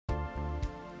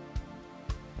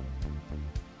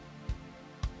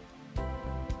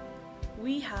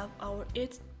We have our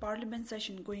 8th Parliament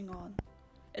session going on.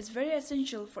 It's very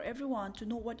essential for everyone to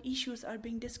know what issues are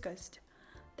being discussed.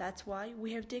 That's why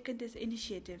we have taken this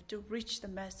initiative to reach the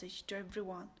message to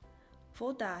everyone.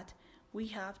 For that, we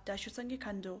have Dashusangi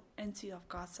Khando, NC of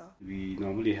CASA. We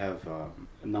normally have a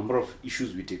number of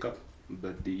issues we take up,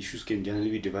 but the issues can generally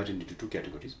be divided into two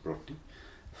categories broadly.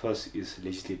 First is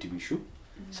legislative issue,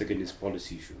 second is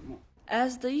policy issue.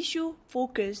 As the issue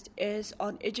focused is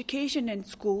on education and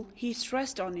school, he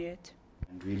stressed on it.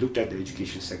 And we looked at the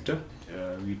education sector.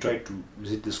 We tried to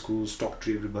visit the schools, talk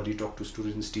to everybody, talk to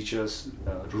students, teachers,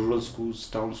 rural schools,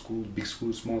 town schools, big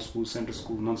schools, small schools, central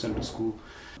school, non-central school,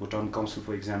 Bhutan Council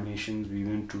for Examinations. We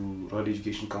went to Royal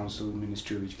Education Council,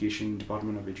 Ministry of Education,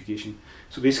 Department of Education.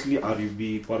 So basically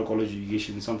RUB, Para College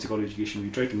Education, Samsi College Education, we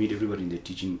tried to meet everybody in the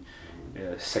teaching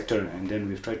sector, and then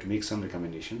we've tried to make some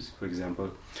recommendations. For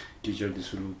example, teacher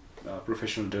disuru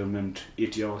professional development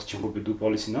 80 hours chengopedu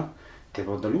policy na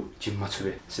tebadalu jimma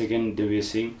chue. Second, they were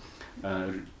saying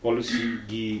policy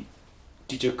gi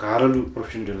teacher karalu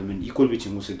professional development equal bi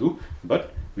chengosedu,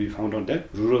 but we found out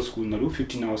that rural school nalu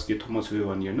 15 hours get thoma chue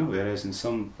 1 year, no, whereas in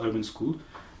some urban school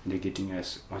they're getting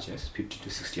as much as 50 to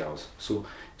 60 hours. So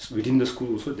within the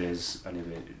school also there's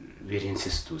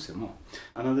variances to say more.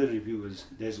 Another review is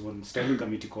there's one standing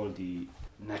committee called the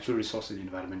Natural Resources and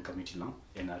Environment Committee now,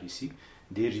 NREC.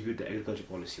 They reviewed the agriculture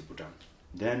policy of Bhutan.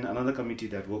 Then another committee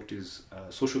that worked is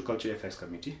Social Culture Affairs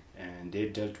Committee, and they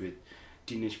dealt with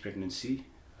teenage pregnancy,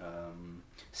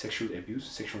 sexual abuse,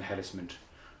 sexual harassment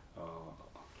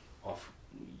of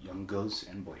young girls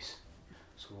and boys.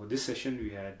 So this session we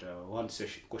had one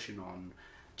question on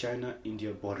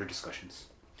China-India border discussions.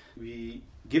 We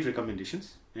give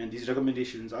recommendations, and these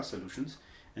recommendations are solutions,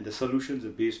 and the solutions are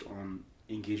based on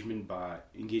engagement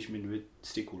with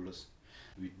stakeholders.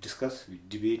 We discussed, we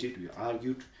debated, we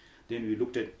argued, then we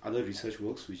looked at other research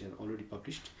works which are already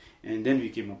published, and then we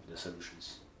came up with the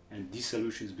solutions. And these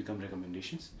solutions become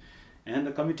recommendations, and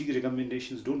the committee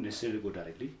recommendations don't necessarily go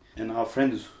directly. And our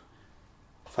friends,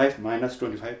 5 minus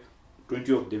 25,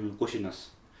 20 of them will question us.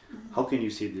 How can you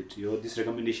say that this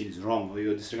recommendation is wrong or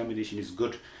this recommendation is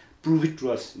good? Prove it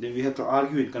to us. Then we have to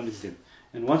argue and convince them.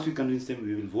 And once we convince them,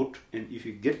 we will vote. And if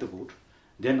we get the vote,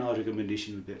 then our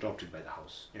recommendation will be adopted by the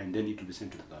House. And then it will be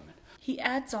sent to the government. He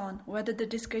adds on whether the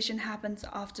discussion happens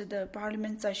after the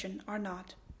Parliament session or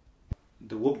not.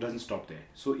 The work doesn't stop there.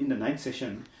 So in the 9th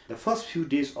session, the first few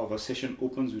days of a session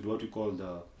opens with what we call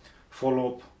the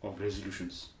follow-up of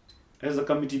resolutions. As the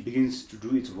committee begins to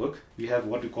do its work, we have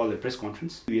what we call a press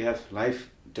conference. We have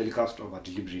live telecast of our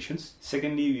deliberations.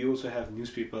 Secondly, we also have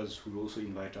newspapers who also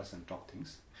invite us and talk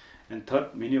things. And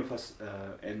third, many of us,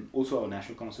 and also our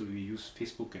National Council, we use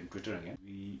Facebook and Twitter again.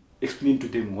 We explain to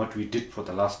them what we did for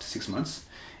the last 6 months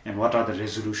and what are the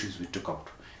resolutions we took out.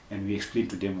 And we explain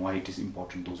to them why it is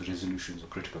important those resolutions are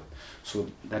critical. So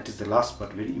that is the last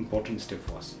but very important step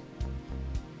for us.